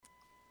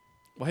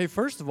Well, hey,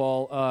 first of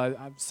all,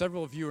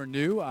 several of you are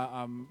new.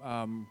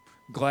 I'm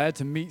glad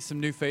to meet some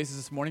new faces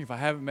this morning. If I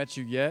haven't met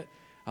you yet,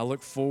 I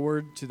look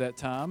forward to that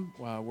time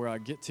where I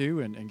get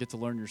to and get to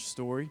learn your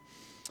story.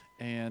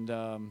 And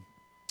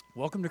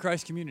welcome to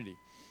Christ Community.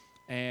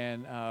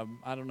 And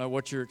I don't know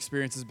what your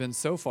experience has been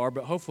so far,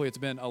 but hopefully it's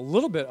been a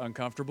little bit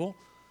uncomfortable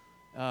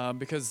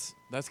because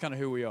that's kind of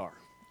who we are.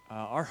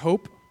 Our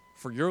hope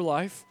for your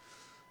life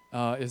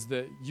is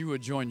that you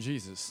would join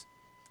Jesus.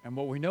 And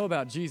what we know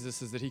about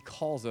Jesus is that he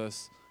calls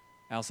us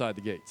outside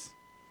the gates.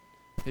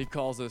 He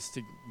calls us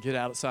to get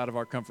outside of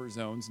our comfort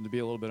zones and to be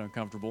a little bit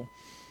uncomfortable.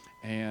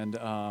 And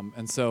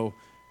so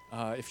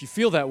if you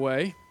feel that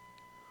way,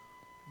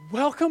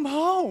 welcome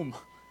home.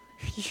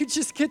 You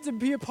just get to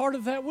be a part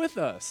of that with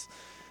us.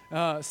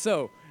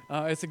 So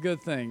it's a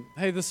good thing.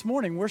 Hey, this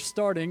morning we're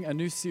starting a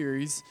new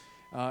series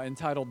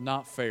entitled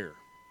Not Fair.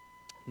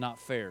 Not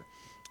Fair.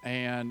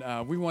 And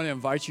we want to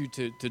invite you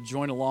to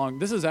join along.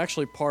 This is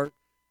actually part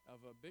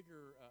of a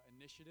bigger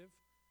initiative.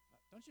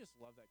 Don't you just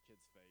love that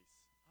kid's face?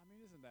 I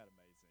mean, isn't that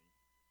amazing?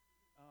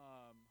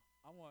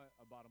 I want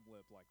a bottom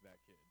lip like that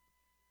kid.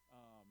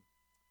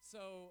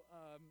 So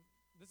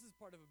this is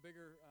part of a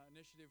bigger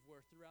initiative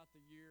where throughout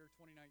the year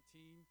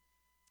 2019,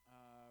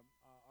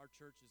 our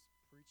church is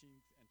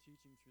preaching and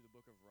teaching through the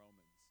book of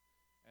Romans.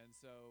 And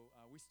so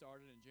we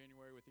started in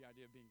January with the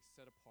idea of being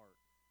set apart.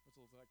 What's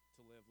it look like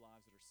to live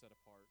lives that are set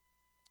apart?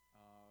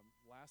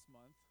 Last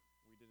month,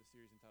 we did a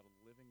series entitled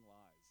Living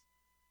Lies.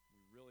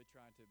 We really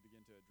tried to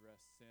begin to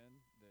address sin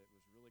that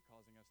was really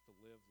causing us to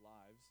live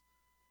lives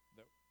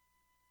that,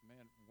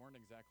 weren't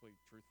exactly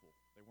truthful.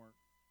 They weren't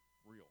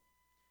real.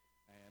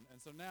 And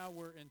so now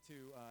we're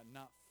into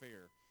Not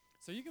Fair.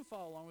 So you can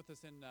follow along with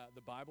us in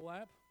the Bible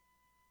app.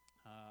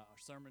 Our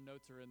sermon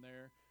notes are in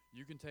there.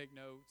 You can take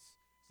notes.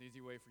 It's an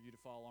easy way for you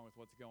to follow along with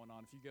what's going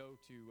on. If you go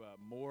to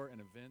More and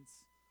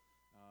Events,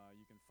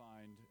 you can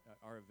find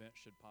our event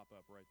should pop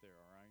up right there,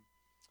 all right?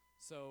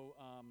 So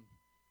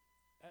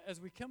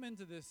as we come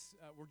into this,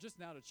 we're just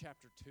now to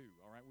chapter 2,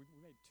 all right? We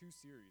made 2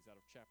 series out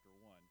of chapter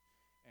 1.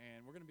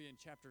 And we're going to be in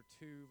chapter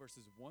 2,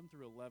 verses 1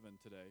 through 11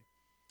 today.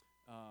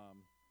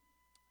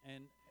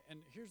 And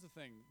here's the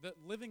thing. The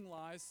Living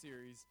Lies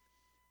series,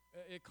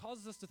 it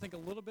causes us to think a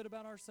little bit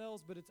about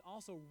ourselves, but it's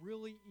also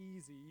really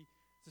easy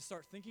to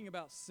start thinking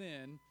about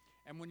sin.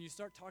 And when you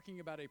start talking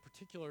about a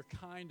particular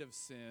kind of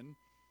sin,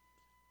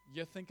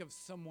 you think of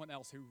someone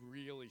else who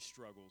really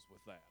struggles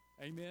with that.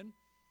 Amen?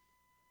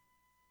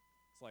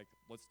 It's like,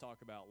 let's talk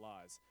about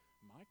lies.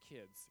 My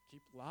kids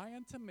keep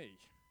lying to me,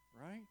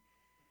 right?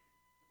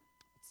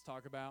 Let's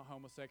talk about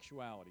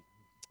homosexuality.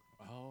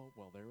 Oh,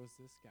 well, there was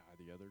this guy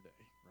the other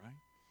day, right?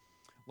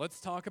 Let's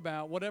talk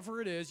about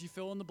whatever it is, you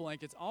fill in the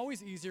blank. It's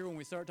always easier when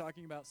we start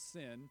talking about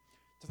sin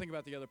to think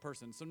about the other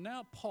person. So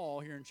now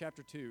Paul, here in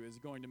chapter 2, is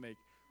going to make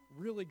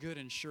really good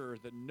and sure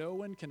that no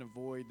one can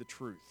avoid the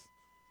truth,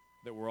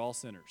 that we're all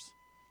sinners.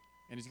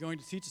 And he's going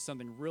to teach us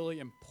something really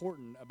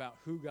important about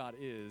who God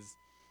is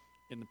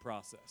in the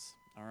process,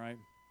 all right?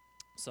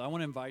 So I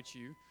want to invite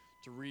you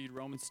to read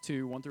Romans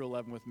 2, 1 through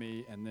 11 with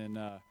me, and then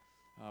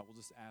we'll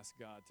just ask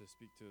God to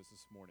speak to us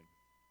this morning.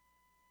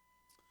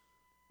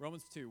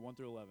 Romans 2, 1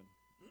 through 11.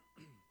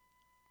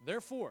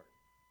 Therefore,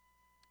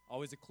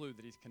 always a clue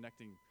that he's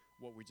connecting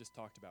what we just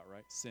talked about,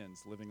 right?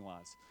 Sins, living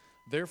lies.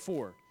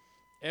 Therefore,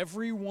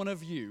 every one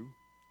of you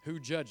who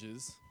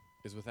judges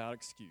is without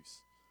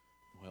excuse.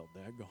 Well,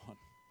 daggone.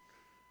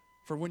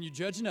 For when you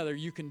judge another,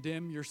 you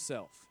condemn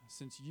yourself,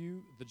 since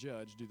you, the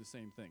judge, do the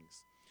same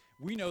things.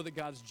 We know that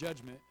God's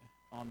judgment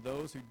on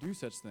those who do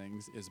such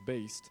things is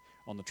based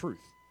on the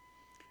truth.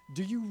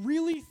 Do you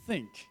really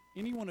think,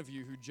 any one of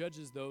you who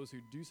judges those who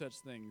do such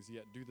things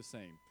yet do the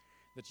same,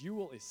 that you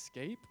will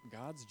escape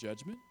God's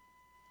judgment?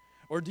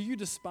 Or do you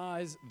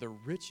despise the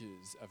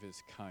riches of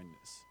his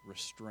kindness,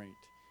 restraint,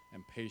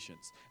 and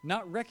patience,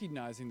 not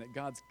recognizing that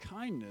God's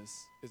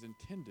kindness is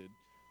intended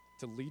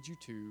to lead you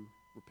to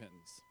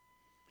repentance?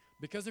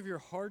 Because of your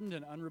hardened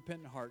and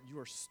unrepentant heart, you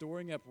are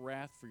storing up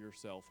wrath for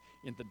yourself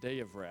in the day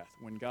of wrath,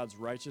 when God's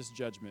righteous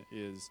judgment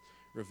is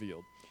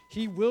revealed.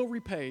 He will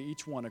repay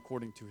each one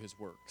according to his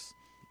works.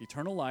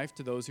 Eternal life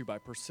to those who by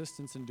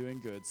persistence in doing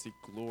good seek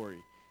glory,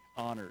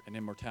 honor, and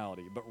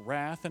immortality, but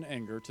wrath and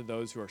anger to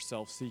those who are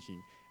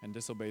self-seeking and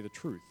disobey the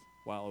truth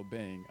while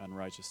obeying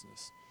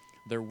unrighteousness.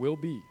 There will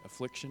be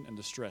affliction and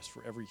distress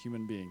for every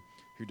human being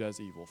who does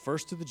evil,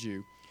 first to the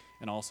Jew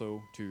and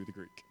also to the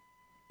Greek.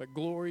 But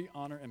glory,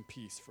 honor, and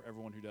peace for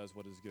everyone who does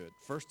what is good,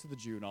 first to the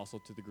Jew and also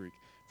to the Greek,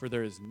 for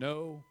there is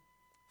no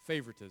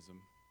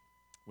favoritism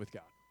with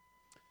God.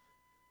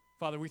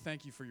 Father, we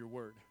thank you for your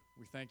word.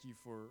 We thank you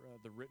for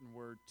the written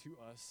word to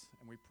us,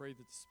 and we pray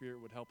that the Spirit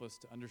would help us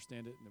to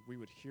understand it and that we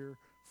would hear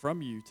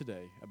from you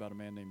today about a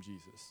man named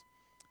Jesus.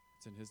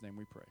 It's in his name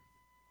we pray.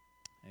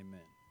 Amen.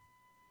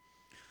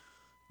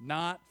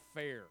 Not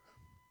fair.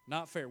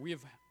 Not fair. We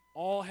have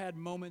all had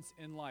moments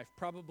in life,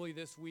 probably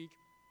this week,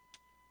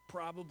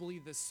 probably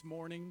this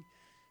morning,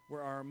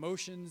 where our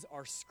emotions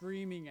are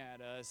screaming at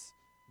us,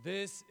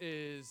 this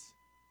is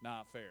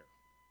not fair.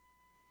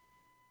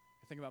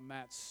 I think about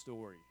Matt's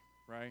story,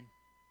 right?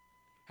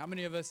 How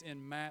many of us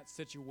in Matt's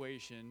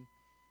situation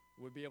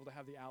would be able to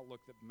have the outlook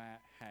that Matt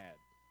had?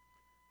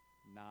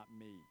 Not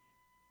me.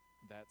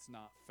 That's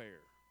not fair,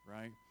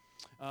 right?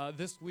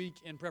 This week,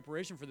 in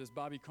preparation for this,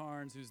 Bobby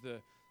Carnes, who's the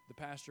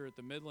pastor at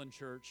the Midland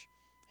Church,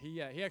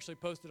 he actually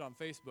posted on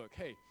Facebook,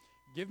 hey,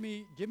 give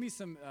me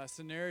some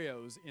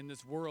scenarios in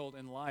this world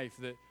and life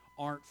that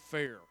aren't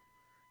fair.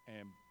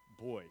 And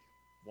boy,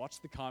 watch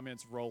the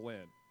comments roll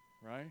in,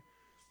 right?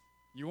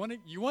 You want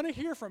to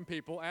hear from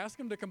people, ask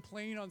them to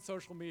complain on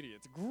social media.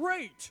 It's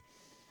great.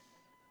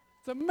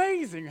 It's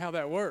amazing how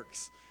that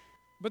works.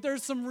 But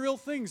there's some real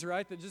things,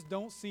 right, that just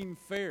don't seem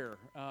fair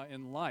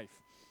in life.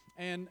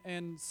 And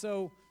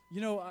so,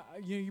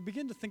 you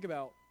begin to think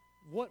about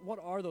what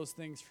are those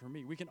things for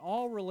me? We can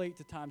all relate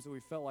to times that we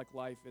felt like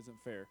life isn't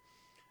fair.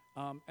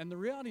 And the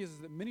reality is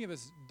that many of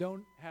us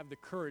don't have the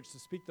courage to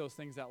speak those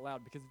things out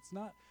loud because it's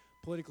not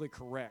politically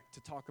correct to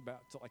talk about,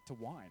 to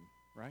whine,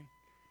 right?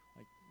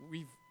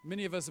 Like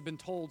many of us have been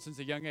told since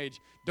a young age,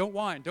 don't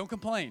whine, don't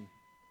complain.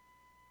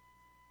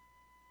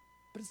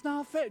 But it's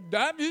not fair.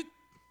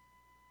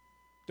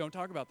 Don't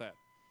talk about that.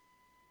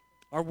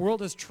 Our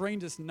world has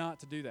trained us not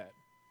to do that.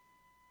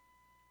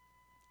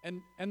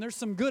 And there's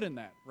some good in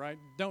that, right?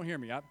 Don't hear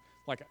me.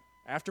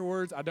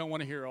 Afterwards, I don't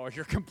want to hear all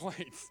your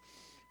complaints.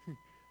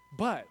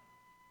 But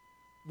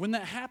when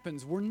that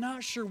happens, we're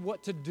not sure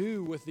what to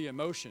do with the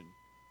emotion.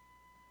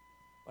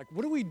 Like,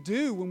 what do we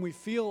do when we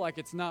feel like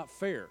it's not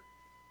fair?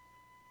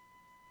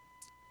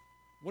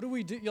 What do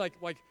we do?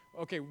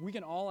 Okay, we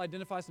can all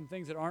identify some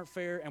things that aren't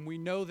fair, and we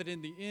know that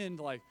in the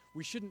end,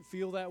 we shouldn't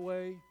feel that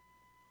way.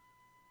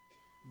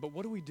 But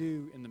what do we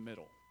do in the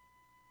middle?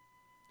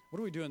 What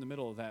do we do in the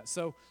middle of that?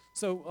 So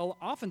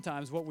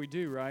oftentimes what we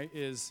do, right,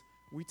 is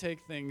we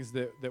take things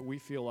that we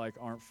feel like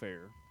aren't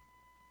fair.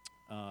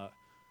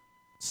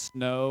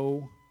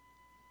 Snow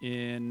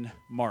in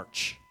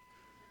March.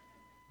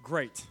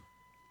 Great.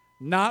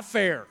 Not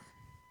fair.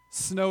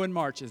 Snow in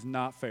March is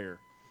not fair.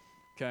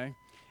 Okay?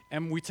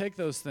 And we take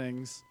those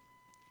things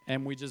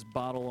and we just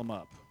bottle them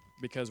up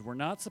because we're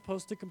not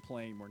supposed to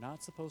complain. We're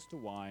not supposed to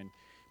whine.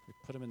 We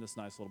put them in this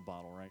nice little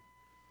bottle, right?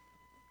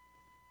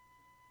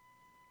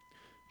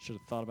 Should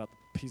have thought about the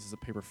pieces of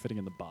paper fitting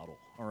in the bottle.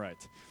 All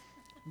right.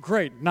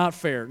 Great. Not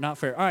fair. Not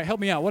fair. All right, help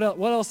me out.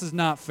 What else is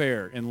not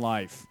fair in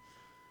life?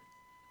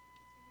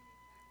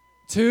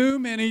 Too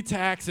many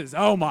taxes.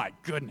 Oh, my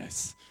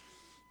goodness.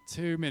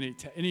 Too many.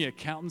 Any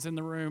accountants in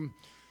the room?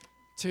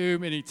 Too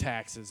many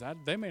taxes.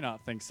 They may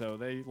not think so.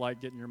 They like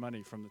getting your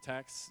money from the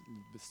tax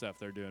stuff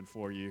they're doing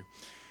for you.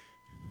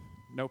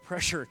 No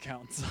pressure,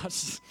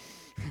 accountants.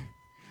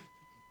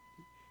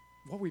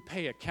 What we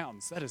pay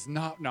accountants, that is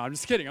not, no, I'm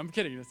just kidding.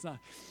 It's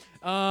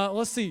not.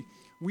 Let's see.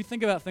 We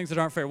think about things that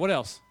aren't fair. What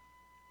else?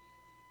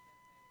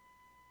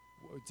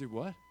 Do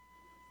what?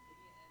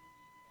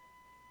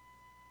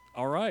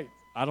 All right.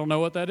 I don't know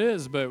what that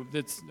is, but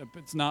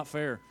it's not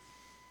fair.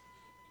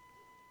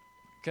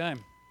 Okay.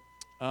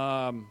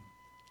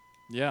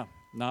 Yeah,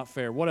 not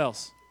fair. What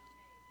else?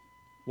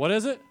 What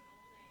is it?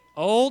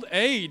 Old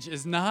age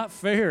is not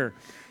fair.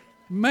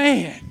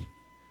 Man,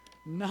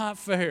 not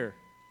fair.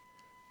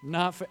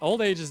 Not fa-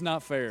 Old age is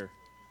not fair.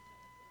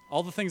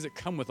 All the things that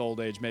come with old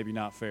age may be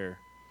not fair.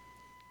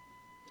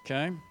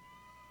 Okay?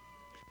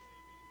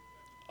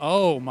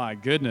 Oh, my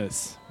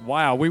goodness.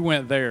 Wow, we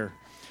went there.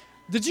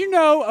 Did you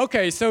know?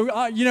 Okay, so,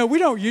 we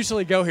don't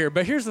usually go here,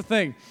 but here's the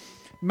thing.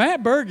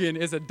 Matt Bergen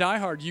is a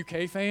diehard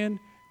UK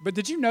fan, but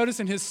did you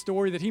notice in his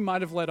story that he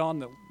might have let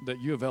on that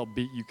U of L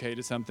beat UK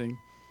to something,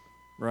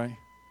 right?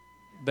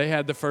 They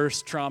had the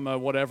first trauma,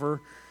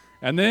 whatever,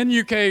 and then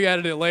UK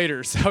added it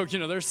later. So,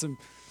 there's some,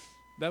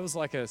 that was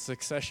like a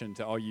succession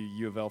to all you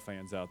U of L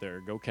fans out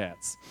there. Go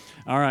Cats.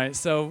 All right,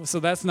 so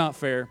that's not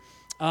fair.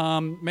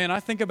 Man, I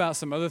think about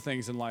some other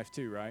things in life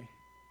too, right?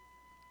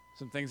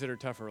 Some things that are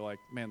tougher, like,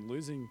 man,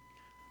 losing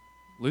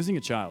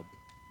a child.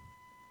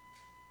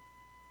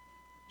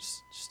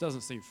 Just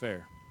doesn't seem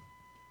fair.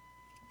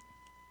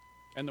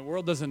 And the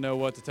world doesn't know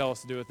what to tell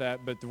us to do with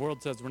that, but the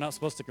world says we're not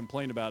supposed to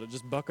complain about it.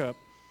 Just buck up.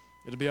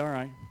 It'll be all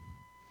right.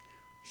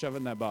 Shove it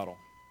in that bottle.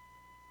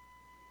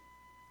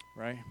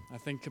 Right? I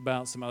think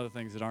about some other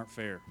things that aren't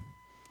fair.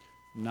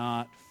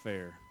 Not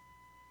fair.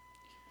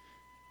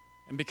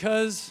 And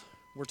because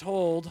we're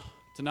told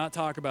to not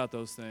talk about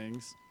those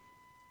things,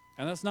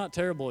 and that's not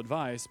terrible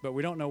advice, but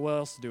we don't know what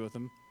else to do with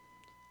them.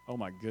 Oh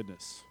my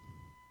goodness.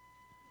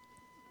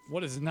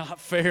 What is not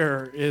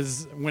fair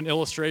is when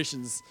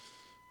illustrations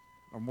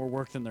are more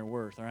work than they're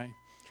worth, right?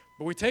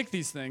 But we take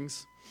these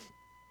things,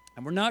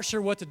 and we're not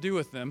sure what to do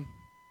with them.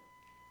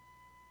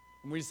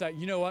 And we decide,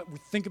 you know what? We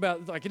think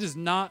about,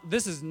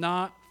 this is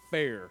not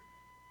fair.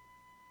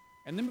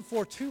 And then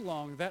before too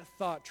long, that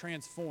thought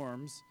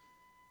transforms,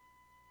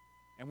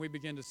 and we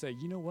begin to say,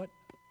 you know what?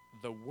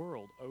 The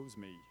world owes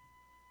me.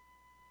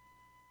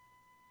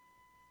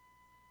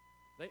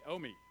 They owe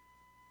me.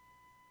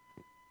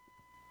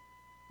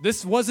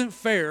 This wasn't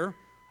fair.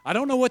 I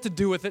don't know what to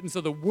do with it, and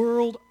so the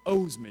world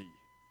owes me.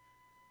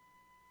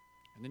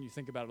 And then you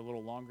think about it a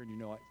little longer,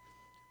 and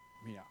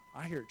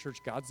I hear at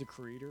church, God's the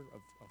creator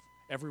of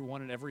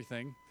everyone and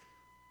everything.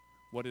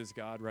 What is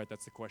God, right?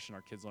 That's the question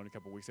our kids learned a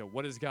couple weeks ago.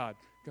 What is God?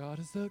 God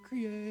is the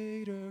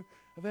creator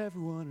of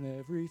everyone and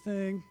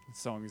everything. The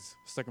song is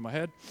stuck in my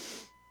head.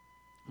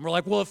 And we're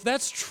like, well, if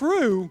that's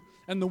true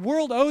and the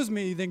world owes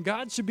me, then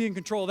God should be in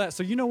control of that.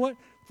 So you know what?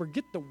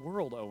 Forget the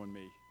world owing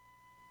me.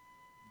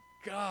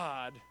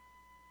 God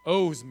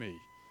owes me.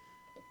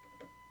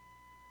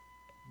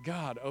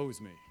 God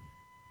owes me.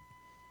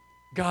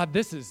 God,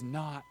 this is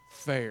not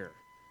fair.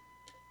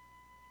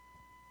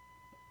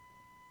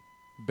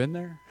 Been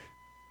there?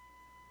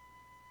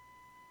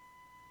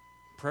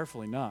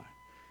 Prayerfully not.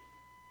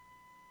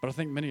 But I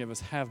think many of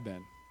us have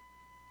been.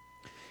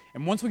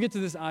 And once we get to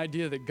this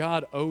idea that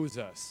God owes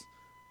us,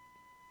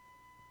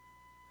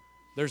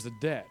 there's a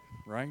debt,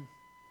 right?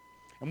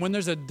 And when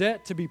there's a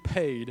debt to be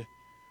paid,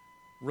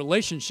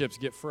 relationships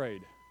get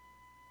frayed.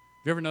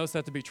 Have you ever noticed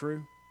that to be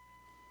true?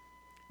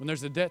 When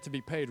there's a debt to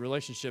be paid,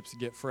 relationships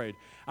get frayed.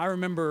 I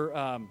remember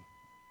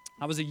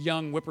I was a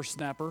young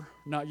whippersnapper,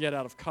 not yet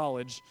out of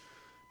college,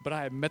 but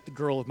I had met the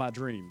girl of my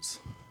dreams.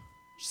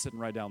 She's sitting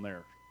right down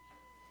there.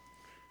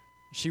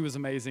 She was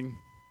amazing.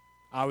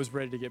 I was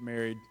ready to get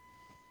married.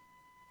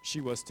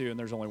 She was too, and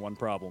there's only one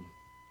problem.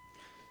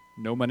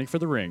 No money for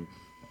the ring.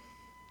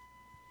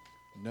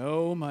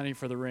 No money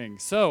for the ring.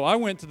 So I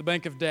went to the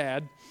bank of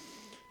Dad.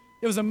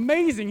 It was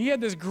amazing. He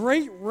had this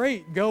great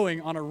rate going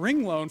on a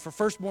ring loan for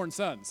firstborn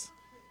sons.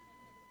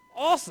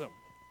 Awesome.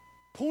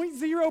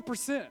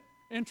 0.0%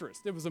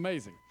 interest. It was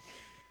amazing.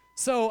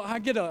 So I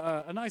get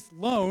a nice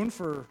loan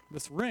for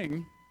this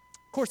ring.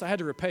 Of course, I had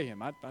to repay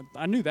him.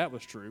 I knew that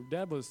was true.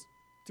 Dad was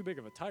too big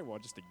of a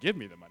tightwad just to give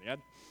me the money.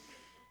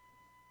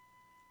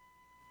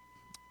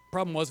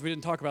 Problem was, we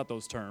didn't talk about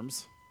those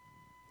terms.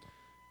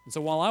 And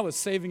so while I was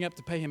saving up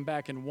to pay him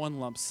back in one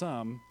lump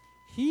sum,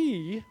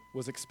 he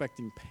was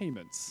expecting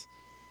payments.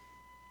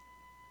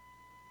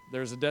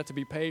 There's a debt to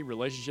be paid,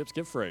 relationships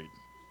get frayed.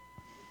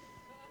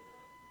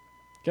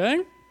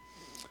 Okay?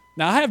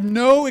 Now, I have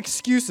no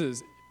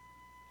excuses.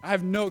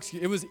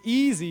 It was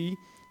easy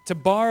to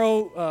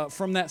borrow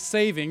from that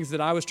savings that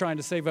I was trying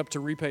to save up to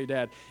repay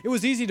Dad. It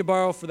was easy to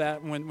borrow for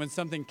that when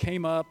something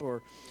came up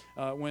or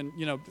when,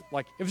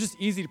 it was just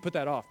easy to put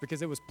that off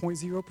because it was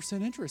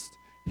 0.0% interest.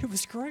 It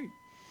was great.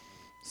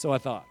 So I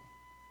thought.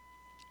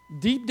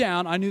 Deep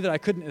down, I knew that I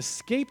couldn't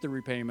escape the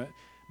repayment,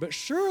 but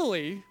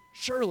surely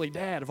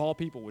Dad, of all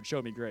people, would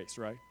show me grace,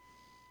 right?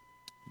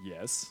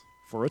 Yes,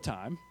 for a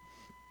time.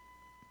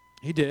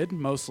 He did,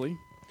 mostly.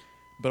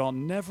 But I'll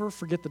never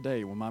forget the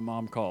day when my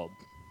mom called.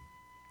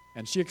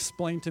 And she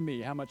explained to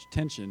me how much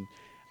tension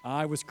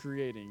I was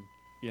creating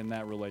in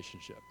that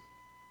relationship.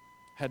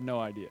 Had no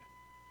idea.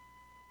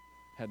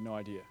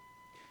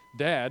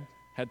 Dad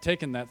had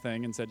taken that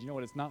thing and said, you know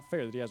what, it's not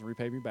fair that he hasn't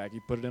repaid me back. He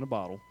put it in a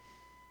bottle.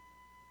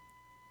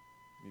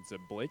 He said,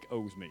 Blake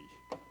owes me.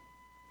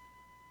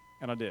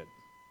 And I did.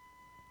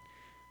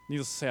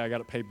 Needless to say, I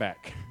got it paid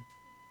back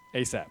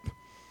ASAP.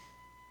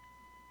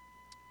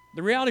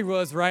 The reality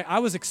was, right, I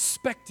was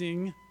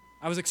expecting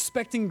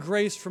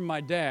grace from my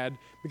dad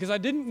because I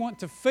didn't want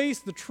to face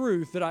the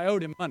truth that I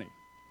owed him money.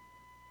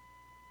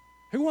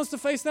 Who wants to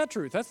face that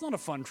truth? That's not a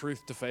fun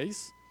truth to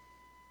face.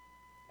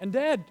 And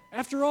Dad,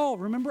 after all,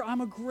 remember, I'm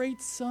a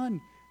great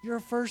son. You're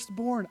a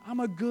firstborn. I'm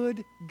a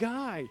good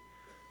guy.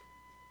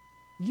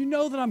 You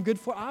know that I'm good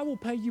for. I will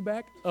pay you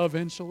back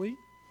eventually.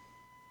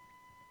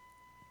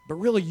 But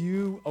really,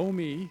 you owe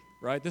me,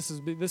 right? This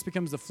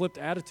becomes the flipped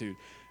attitude.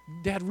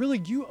 Dad, really,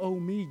 you owe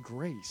me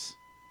grace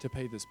to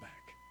pay this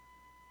back.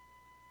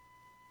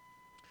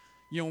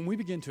 When we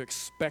begin to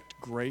expect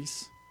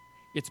grace,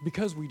 it's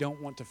because we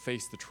don't want to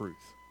face the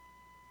truth.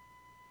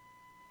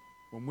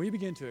 When we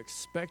begin to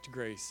expect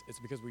grace, it's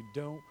because we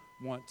don't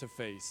want to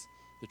face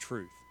the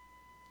truth.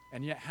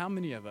 And yet, how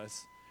many of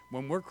us,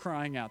 when we're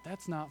crying out,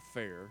 that's not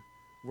fair,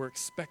 we're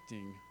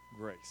expecting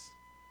grace?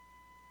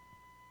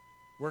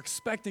 We're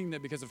expecting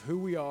that because of who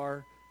we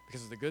are,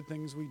 because of the good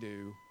things we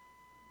do,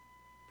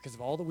 because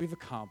of all that we've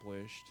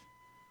accomplished,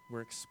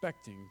 we're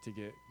expecting to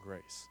get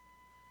grace.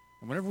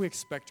 And whenever we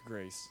expect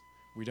grace,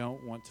 we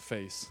don't want to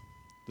face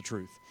the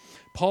truth.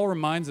 Paul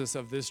reminds us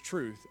of this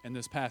truth in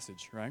this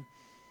passage, right?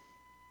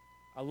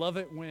 I love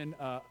it when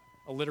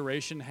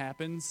alliteration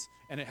happens,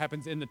 and it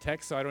happens in the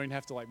text, so I don't even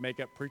have to make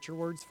up preacher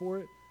words for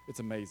it. It's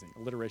amazing.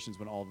 Alliteration is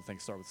when all the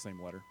things start with the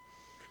same letter.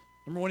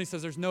 Number one, he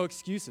says there's no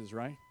excuses,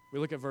 right? We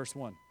look at verse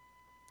 1.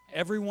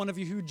 Every one of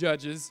you who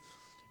judges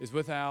is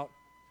without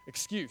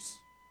excuse.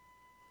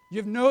 You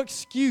have no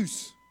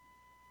excuse,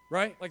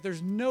 right?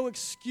 There's no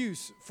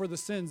excuse for the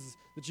sins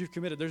that you've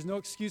committed. There's no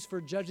excuse for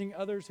judging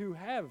others who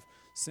have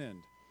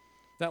sinned.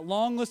 That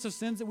long list of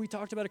sins that we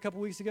talked about a couple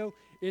weeks ago,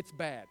 it's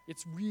bad.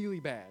 It's really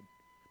bad.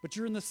 But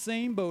you're in the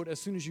same boat as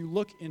soon as you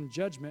look in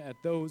judgment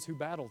at those who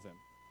battle them.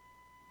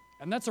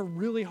 And that's a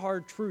really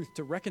hard truth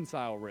to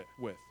reconcile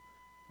with,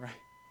 right?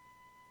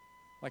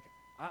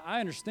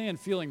 I understand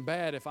feeling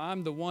bad if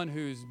I'm the one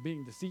who's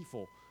being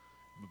deceitful.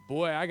 But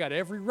boy, I got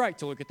every right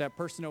to look at that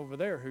person over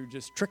there who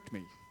just tricked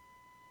me.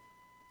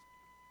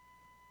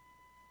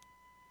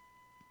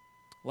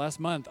 Last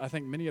month, I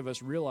think many of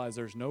us realized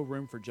there's no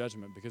room for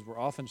judgment because we're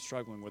often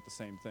struggling with the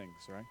same things,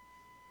 right?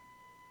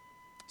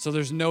 So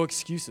there's no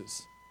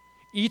excuses.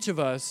 Each of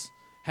us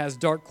has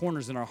dark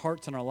corners in our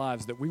hearts and our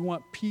lives that we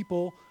want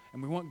people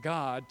and we want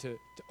God to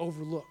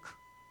overlook.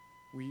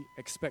 We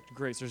expect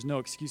grace. There's no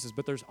excuses,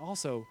 but there's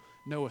also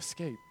no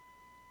escape.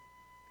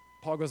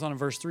 Paul goes on in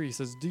verse 3, he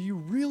says, do you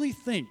really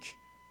think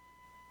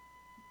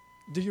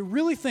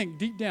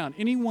deep down,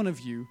 any one of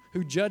you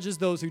who judges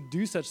those who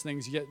do such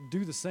things yet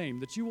do the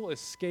same, that you will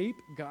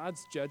escape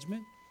God's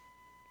judgment?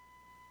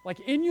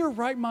 Like, in your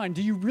right mind,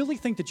 do you really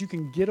think that you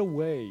can get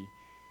away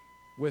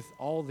with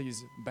all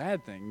these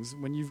bad things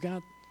when you've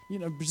got,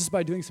 just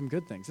by doing some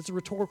good things? It's a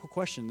rhetorical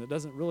question that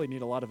doesn't really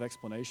need a lot of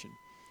explanation.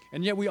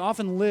 And yet we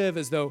often live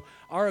as though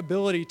our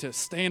ability to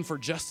stand for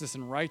justice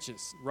and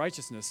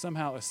righteousness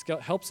somehow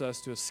helps us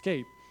to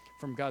escape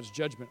from God's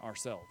judgment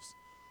ourselves.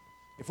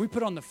 If we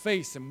put on the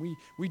face and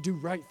we do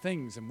right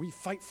things and we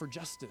fight for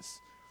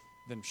justice,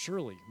 then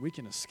surely we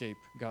can escape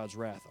God's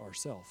wrath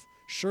ourselves.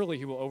 Surely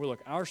he will overlook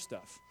our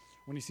stuff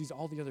when he sees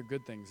all the other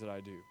good things that I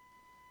do.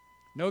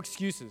 No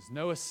excuses,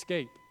 no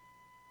escape,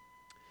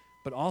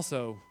 but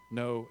also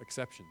no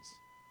exceptions.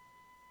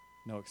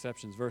 No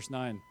exceptions. Verse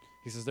 9,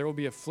 he says, there will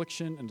be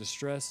affliction and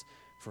distress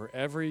for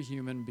every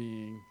human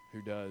being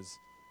who does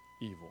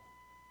evil.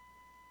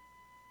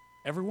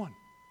 Everyone.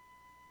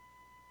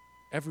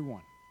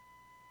 Everyone.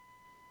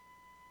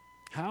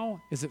 How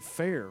is it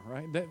fair,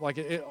 right?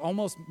 It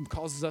almost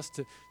causes us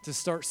to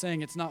start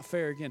saying it's not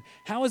fair again.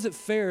 How is it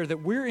fair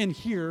that we're in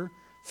here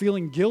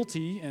feeling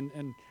guilty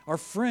and our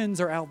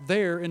friends are out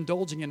there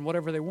indulging in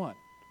whatever they want?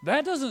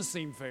 That doesn't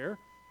seem fair.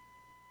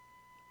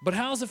 But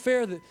how is it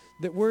fair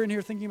that we're in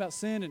here thinking about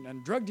sin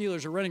and drug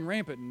dealers are running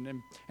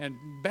rampant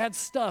and bad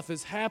stuff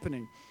is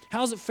happening?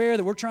 How is it fair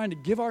that we're trying to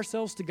give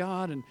ourselves to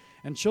God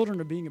and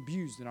children are being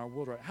abused in our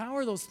world? Right? How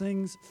are those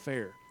things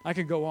fair? I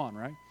could go on,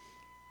 right?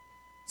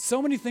 So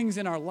many things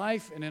in our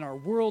life and in our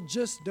world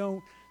just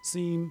don't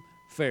seem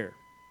fair.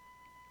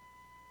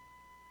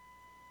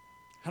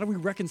 How do we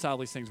reconcile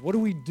these things? What do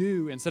we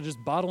do instead of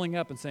just bottling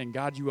up and saying,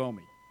 God, you owe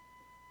me?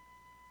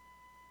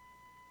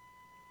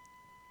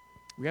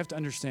 We have to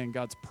understand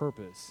God's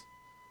purpose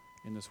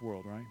in this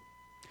world, right?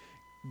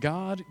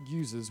 God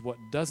uses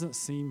what doesn't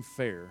seem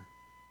fair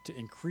to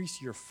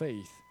increase your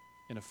faith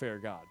in a fair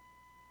God.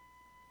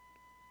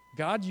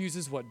 God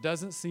uses what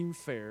doesn't seem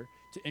fair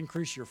to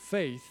increase your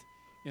faith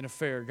in a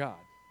fair God.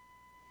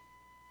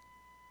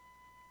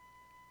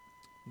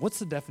 What's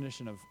the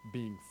definition of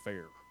being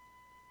fair?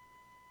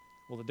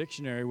 Well, the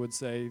dictionary would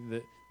say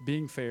that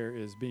being fair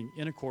is being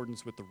in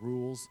accordance with the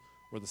rules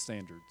or the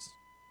standards.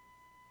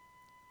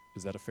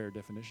 Is that a fair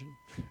definition?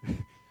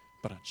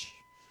 Ba-dunch.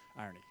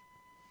 Irony.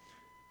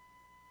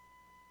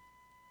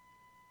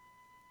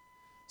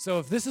 So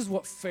if this is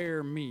what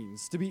fair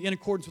means, to be in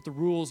accordance with the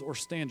rules or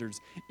standards,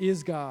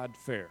 is God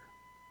fair?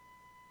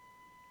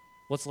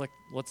 Let's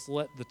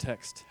let the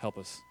text help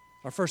us.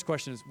 Our first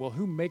question is, well,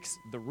 who makes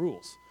the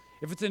rules?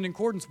 If it's in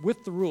accordance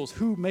with the rules,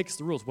 who makes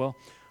the rules? Well,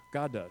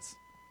 God does.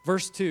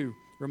 Verse 2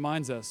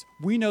 reminds us,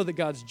 we know that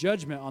God's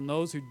judgment on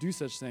those who do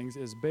such things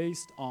is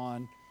based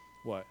on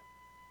what?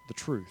 The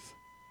truth.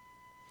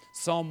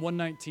 Psalm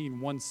 119,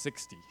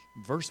 160,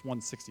 verse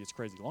 160, it's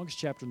crazy, longest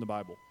chapter in the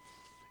Bible.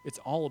 It's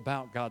all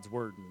about God's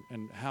word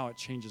and how it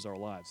changes our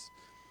lives.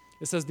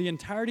 It says, the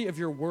entirety of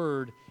your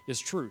word is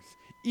truth.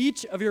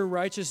 Each of your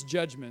righteous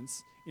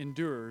judgments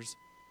endures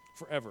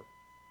forever.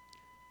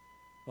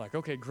 Like,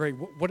 okay, great.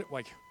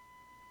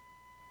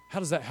 How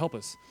does that help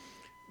us?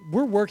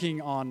 We're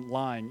working on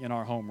lying in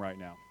our home right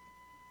now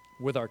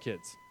with our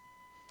kids.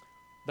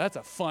 That's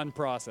a fun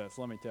process,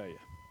 let me tell you.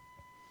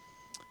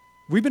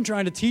 We've been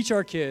trying to teach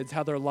our kids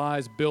how their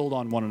lies build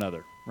on one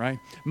another, right?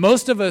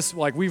 Most of us,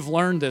 we've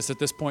learned this at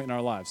this point in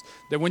our lives,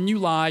 that when you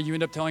lie, you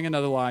end up telling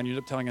another lie, and you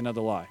end up telling another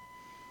lie.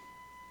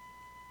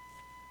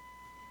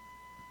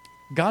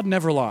 God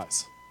never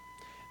lies.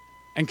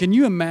 And can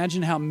you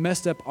imagine how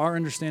messed up our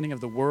understanding of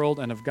the world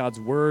and of God's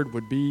word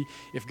would be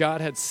if God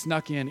had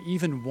snuck in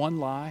even one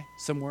lie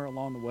somewhere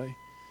along the way?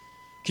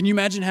 Can you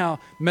imagine how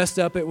messed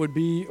up it would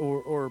be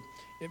or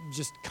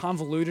just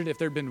convoluted if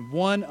there had been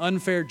one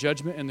unfair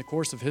judgment in the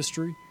course of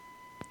history?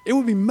 It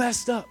would be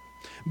messed up.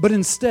 But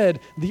instead,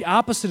 the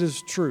opposite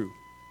is true.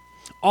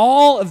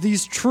 All of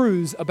these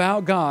truths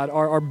about God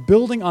are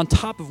building on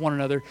top of one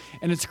another,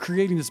 and it's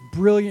creating this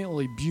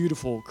brilliantly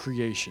beautiful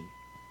creation.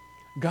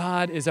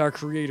 God is our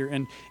creator,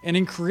 and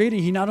in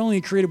creating, he not only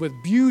created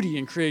with beauty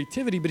and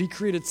creativity, but he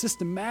created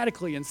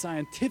systematically and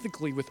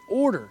scientifically with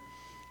order.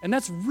 And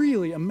that's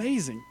really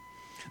amazing.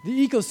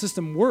 The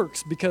ecosystem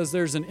works because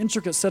there's an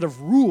intricate set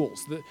of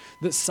rules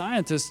that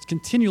scientists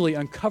continually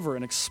uncover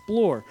and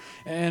explore,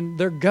 and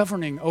they're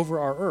governing over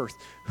our earth.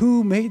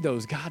 Who made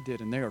those? God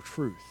did, and they are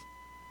truth.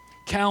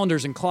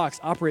 Calendars and clocks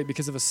operate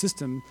because of a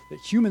system that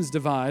humans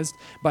devised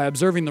by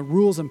observing the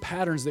rules and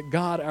patterns that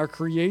God, our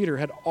creator,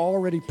 had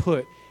already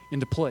put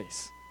into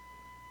place.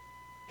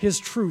 His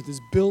truth is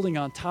building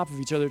on top of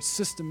each other. It's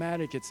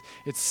systematic. It's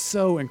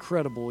so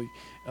incredibly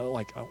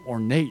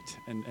ornate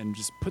and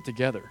just put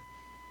together.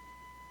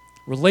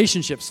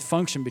 Relationships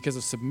function because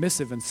of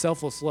submissive and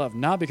selfless love,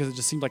 not because it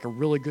just seemed like a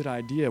really good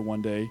idea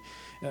one day,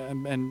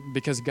 and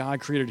because God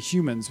created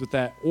humans with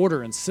that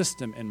order and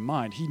system in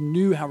mind. He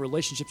knew how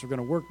relationships were going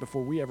to work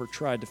before we ever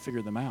tried to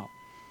figure them out.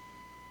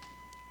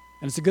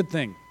 And it's a good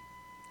thing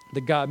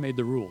that God made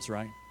the rules,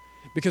 right?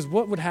 Because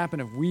what would happen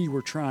if we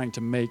were trying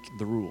to make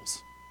the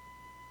rules?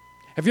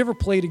 Have you ever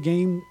played a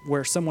game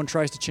where someone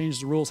tries to change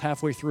the rules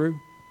halfway through?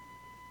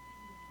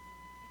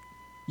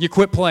 You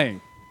quit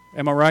playing.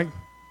 Am I right?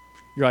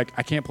 You're like,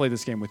 I can't play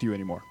this game with you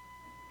anymore.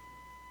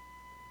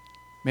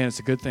 Man, it's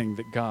a good thing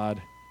that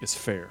God is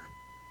fair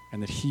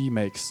and that he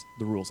makes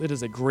the rules. It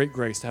is a great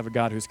grace to have a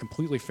God who's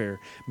completely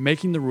fair,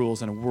 making the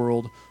rules in a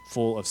world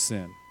full of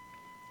sin.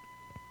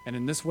 And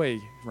in this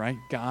way, right,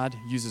 God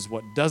uses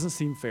what doesn't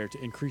seem fair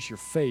to increase your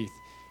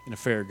faith in a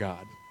fair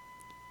God.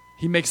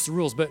 He makes the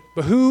rules, but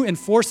who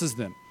enforces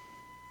them?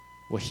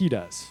 Well, he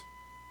does.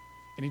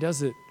 And he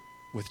does it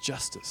with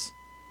justice.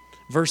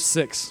 Verse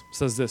 6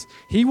 says this,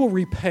 he will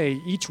repay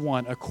each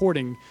one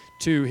according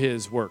to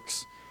his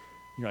works.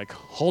 You're like,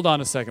 hold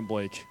on a second,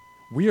 Blake.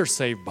 We are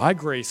saved by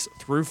grace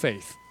through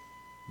faith,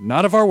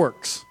 not of our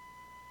works.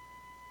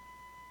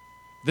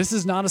 This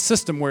is not a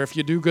system where if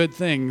you do good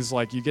things,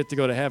 like you get to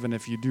go to heaven.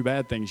 If you do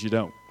bad things, you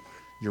don't.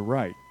 You're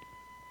right.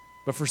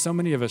 But for so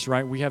many of us,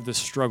 right, we have this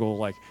struggle,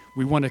 like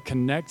we want to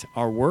connect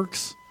our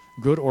works,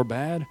 good or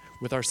bad,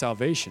 with our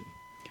salvation.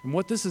 And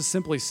what this is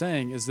simply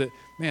saying is that,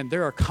 man,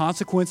 there are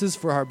consequences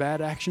for our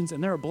bad actions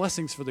and there are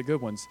blessings for the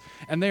good ones,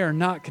 and they are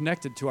not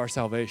connected to our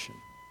salvation.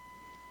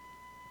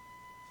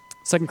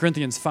 2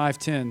 Corinthians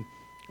 5:10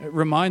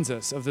 reminds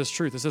us of this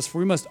truth. It says, for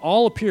we must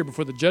all appear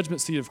before the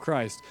judgment seat of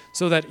Christ,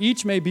 so that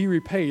each may be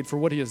repaid for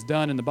what he has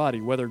done in the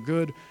body, whether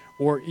good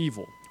or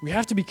evil. We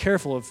have to be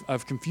careful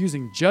of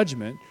confusing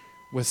judgment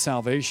with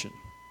salvation.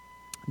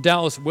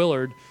 Dallas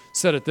Willard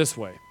said it this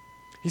way.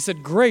 He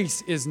said,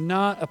 grace is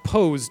not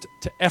opposed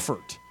to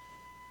effort.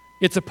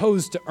 It's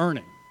opposed to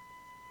earning.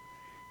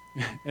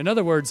 In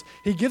other words,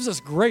 he gives us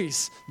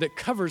grace that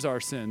covers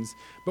our sins,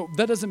 but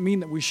that doesn't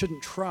mean that we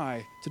shouldn't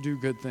try to do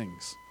good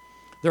things.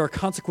 There are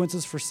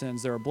consequences for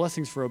sins, there are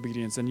blessings for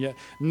obedience, and yet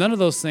none of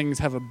those things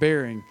have a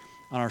bearing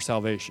on our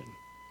salvation.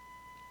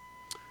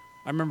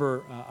 I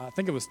remember, I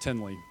think it was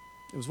Tinley.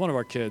 It was one of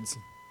our kids.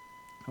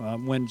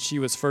 When she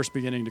was first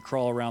beginning to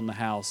crawl around the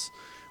house,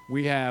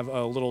 we have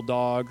a little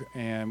dog,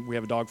 and we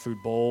have a dog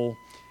food bowl.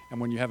 And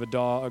when you have a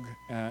dog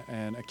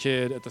and a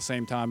kid at the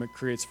same time, it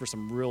creates for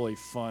some really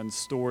fun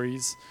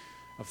stories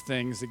of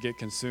things that get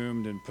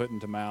consumed and put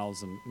into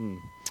mouths.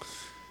 And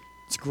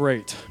it's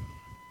great.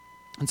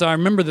 And so I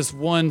remember this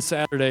one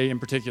Saturday in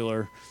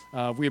particular.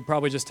 We had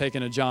probably just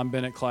taken a John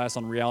Bennett class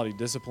on reality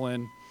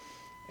discipline.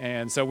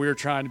 And so we were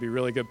trying to be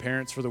really good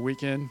parents for the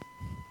weekend.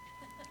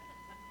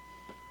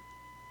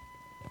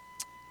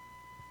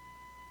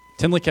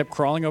 Tinley kept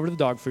crawling over to the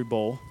dog food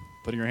bowl,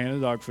 putting her hand in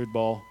the dog food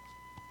bowl,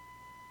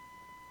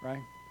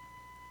 right?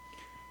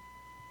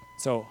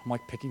 So I'm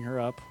like picking her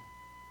up,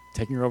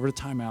 taking her over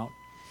to timeout,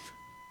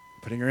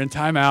 putting her in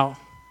timeout,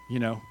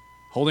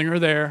 holding her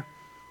there,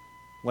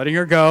 letting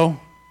her go,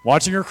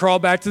 watching her crawl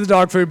back to the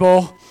dog food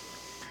bowl,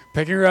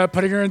 picking her up,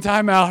 putting her in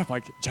timeout. I'm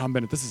like, John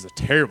Bennett, this is a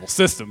terrible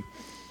system.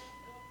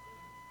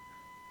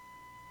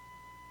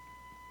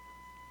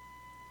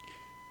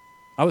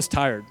 I was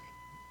tired.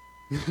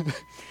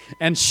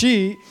 And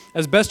she,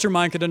 as best her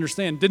mind could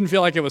understand, didn't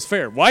feel like it was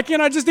fair. Why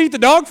can't I just eat the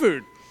dog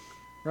food?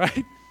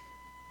 Right?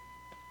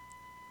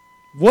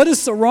 What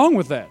is so wrong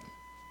with that?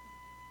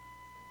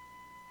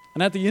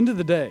 And at the end of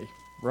the day,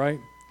 right,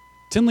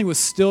 Tinley was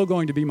still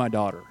going to be my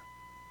daughter.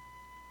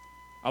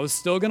 I was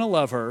still going to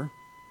love her.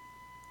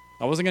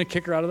 I wasn't going to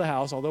kick her out of the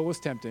house, although it was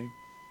tempting.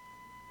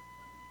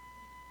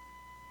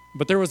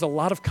 But there was a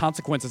lot of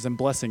consequences and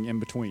blessing in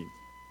between.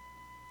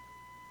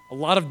 A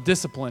lot of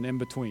discipline in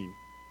between.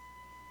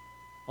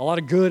 A lot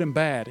of good and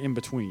bad in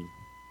between.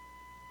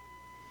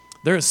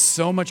 There is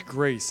so much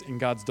grace in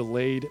God's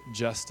delayed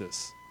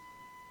justice.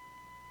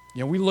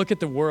 We look at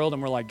the world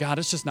and we're like, God,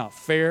 it's just not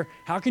fair.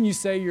 How can you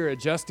say you're a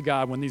just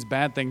God when these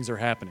bad things are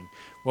happening?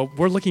 Well,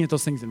 we're looking at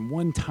those things in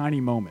one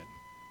tiny moment.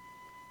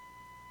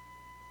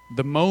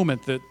 The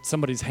moment that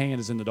somebody's hand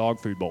is in the dog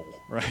food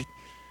bowl, right?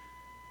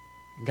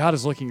 God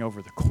is looking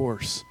over the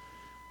course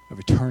of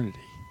eternity.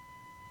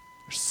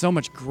 There's so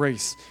much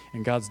grace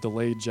in God's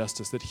delayed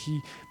justice that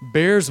he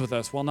bears with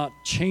us while not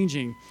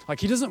changing. Like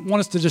he doesn't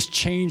want us to just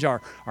change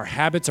our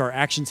habits, our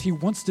actions. He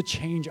wants to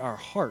change our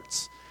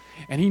hearts.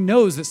 And he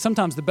knows that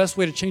sometimes the best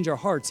way to change our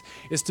hearts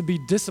is to be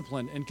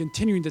disciplined and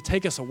continuing to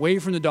take us away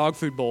from the dog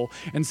food bowl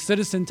and sit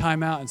us in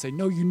time out and say,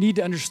 no, you need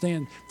to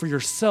understand for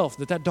yourself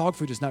that dog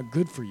food is not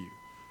good for you,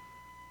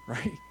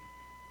 right?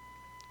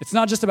 It's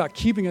not just about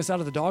keeping us out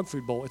of the dog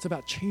food bowl. It's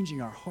about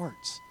changing our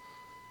hearts.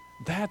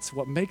 That's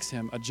what makes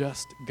him a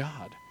just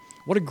God.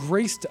 What a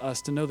grace to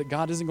us to know that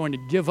God isn't going to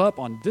give up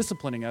on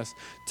disciplining us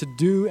to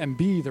do and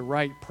be the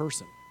right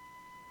person.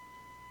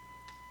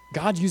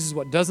 God uses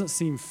what doesn't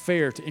seem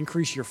fair to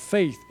increase your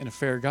faith in a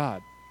fair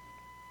God.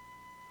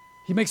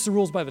 He makes the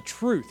rules by the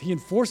truth. He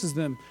enforces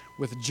them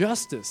with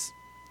justice.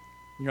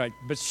 You're like,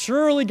 but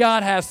surely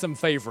God has some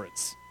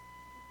favorites.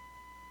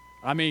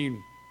 I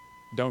mean,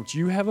 don't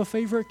you have a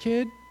favorite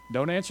kid?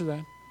 Don't answer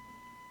that.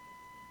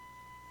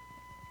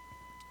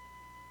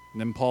 And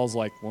then Paul's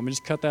like, well, let me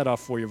just cut that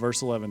off for you.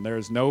 Verse 11, there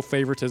is no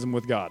favoritism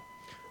with God.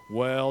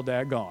 Well,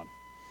 daggone.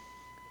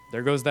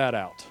 There goes that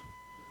out.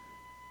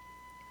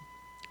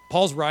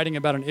 Paul's writing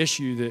about an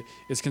issue that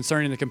is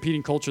concerning the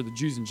competing culture of the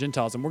Jews and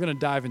Gentiles, and we're going to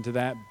dive into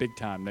that big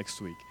time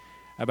next week,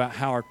 about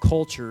how our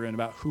culture and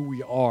about who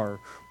we are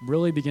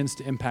really begins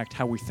to impact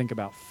how we think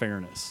about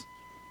fairness.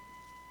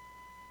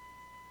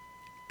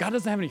 God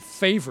doesn't have any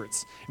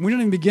favorites. And we don't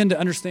even begin to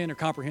understand or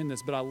comprehend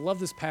this, but I love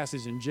this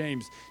passage in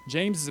James.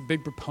 James is a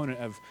big proponent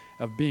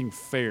of being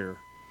fair.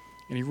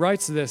 And he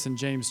writes this in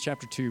James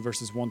chapter 2,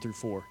 verses 1 through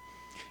 4.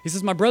 He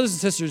says, my brothers and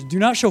sisters, do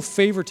not show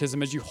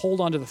favoritism as you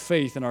hold on to the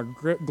faith in our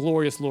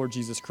glorious Lord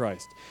Jesus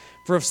Christ.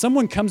 For if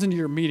someone comes into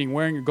your meeting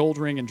wearing a gold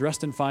ring and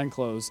dressed in fine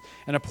clothes,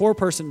 and a poor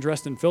person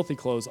dressed in filthy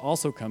clothes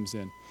also comes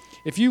in,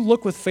 if you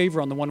look with favor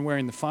on the one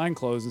wearing the fine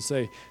clothes and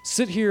say,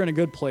 sit here in a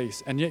good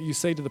place, and yet you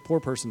say to the poor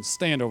person,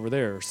 stand over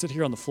there, or sit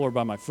here on the floor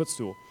by my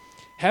footstool,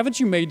 haven't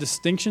you made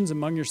distinctions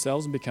among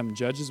yourselves and become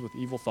judges with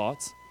evil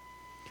thoughts?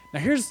 Now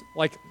here's,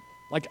 let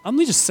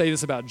me just say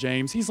this about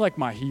James. He's like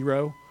my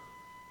hero.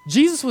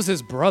 Jesus was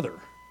his brother.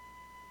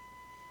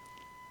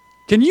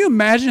 Can you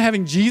imagine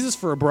having Jesus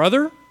for a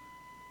brother?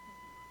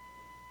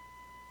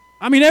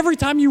 I mean, every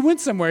time you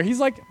went somewhere, he's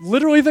like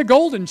literally the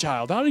golden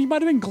child. He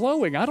might have been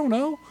glowing. I don't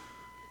know.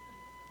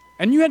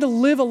 And you had to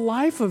live a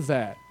life of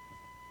that.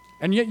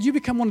 And yet you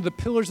become one of the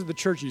pillars of the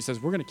church, and he says,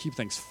 we're going to keep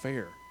things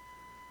fair.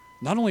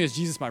 Not only is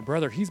Jesus my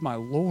brother, he's my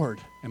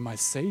Lord and my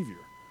Savior.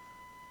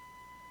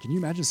 Can you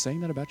imagine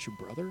saying that about your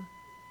brother?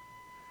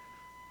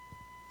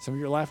 Some of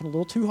you are laughing a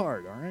little too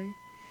hard, all right?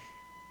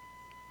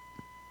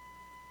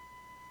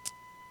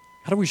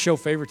 How do we show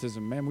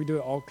favoritism? Man, we do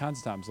it all kinds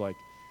of times. Like,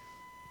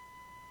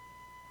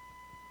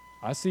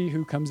 I see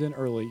who comes in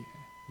early,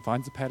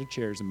 finds the padded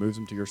chairs, and moves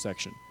them to your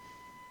section.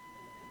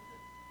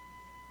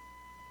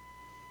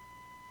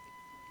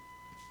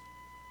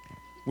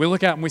 We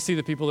look out and we see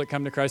the people that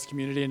come to Christ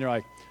Community, and they're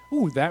like,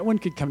 ooh, that one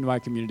could come to my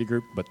community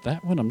group, but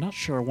that one, I'm not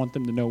sure I want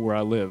them to know where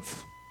I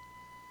live.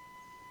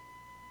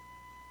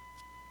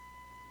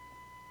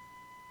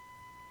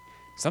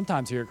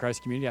 Sometimes here at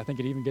Christ Community, I think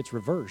it even gets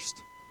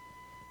reversed.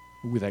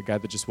 Ooh, that guy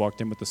that just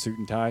walked in with the suit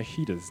and tie,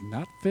 he does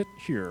not fit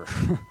here.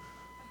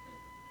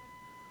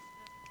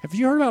 Have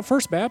you heard about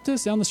First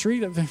Baptist down the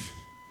street?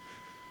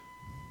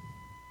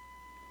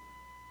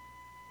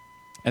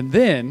 And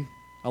then,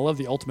 I love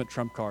the ultimate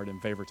trump card in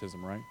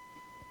favoritism, right?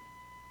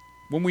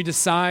 When we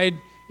decide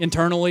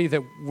internally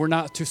that we're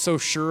not so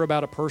sure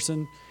about a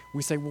person,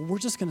 we say, well, we're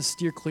just going to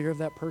steer clear of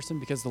that person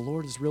because the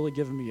Lord has really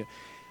given me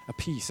a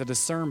peace, a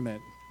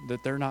discernment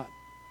that they're not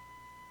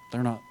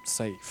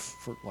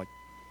safe.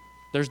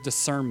 There's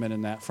discernment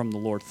in that from the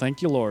Lord.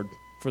 Thank you, Lord,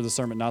 for the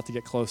discernment not to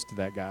get close to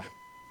that guy.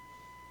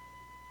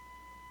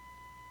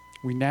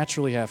 We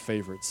naturally have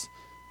favorites,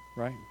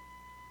 right?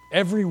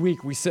 Every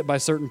week we sit by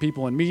certain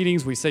people in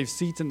meetings. We save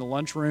seats in the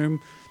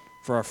lunchroom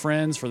for our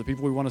friends, for the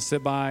people we want to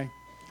sit by.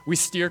 We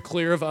steer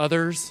clear of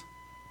others.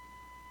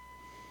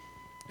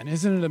 And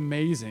isn't it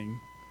amazing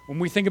when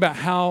we think about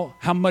how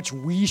much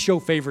we show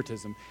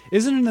favoritism?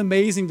 Isn't it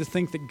amazing to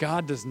think that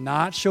God does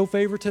not show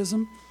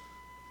favoritism?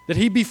 That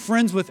he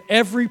befriends with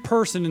every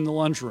person in the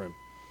lunchroom.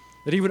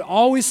 That he would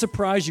always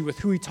surprise you with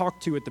who he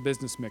talked to at the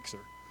business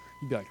mixer.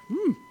 You'd be like,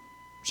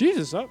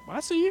 Jesus, I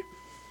see you.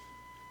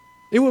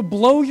 It would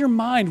blow your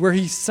mind where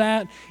he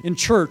sat in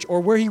church or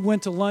where he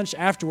went to lunch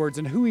afterwards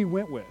and who he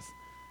went with.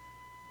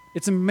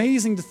 It's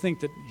amazing to think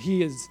that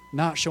he is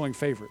not showing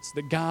favorites,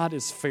 that God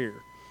is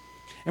fair.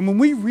 And when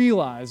we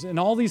realize in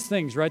all these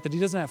things, right, that he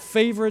doesn't have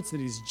favorites, that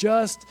he's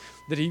just,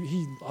 that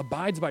he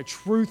abides by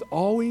truth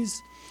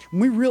always,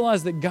 when we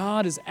realize that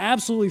God is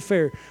absolutely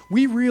fair,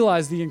 we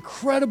realize the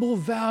incredible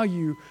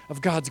value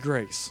of God's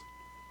grace.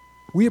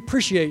 We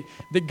appreciate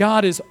that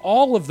God is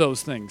all of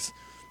those things.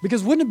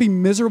 Because wouldn't it be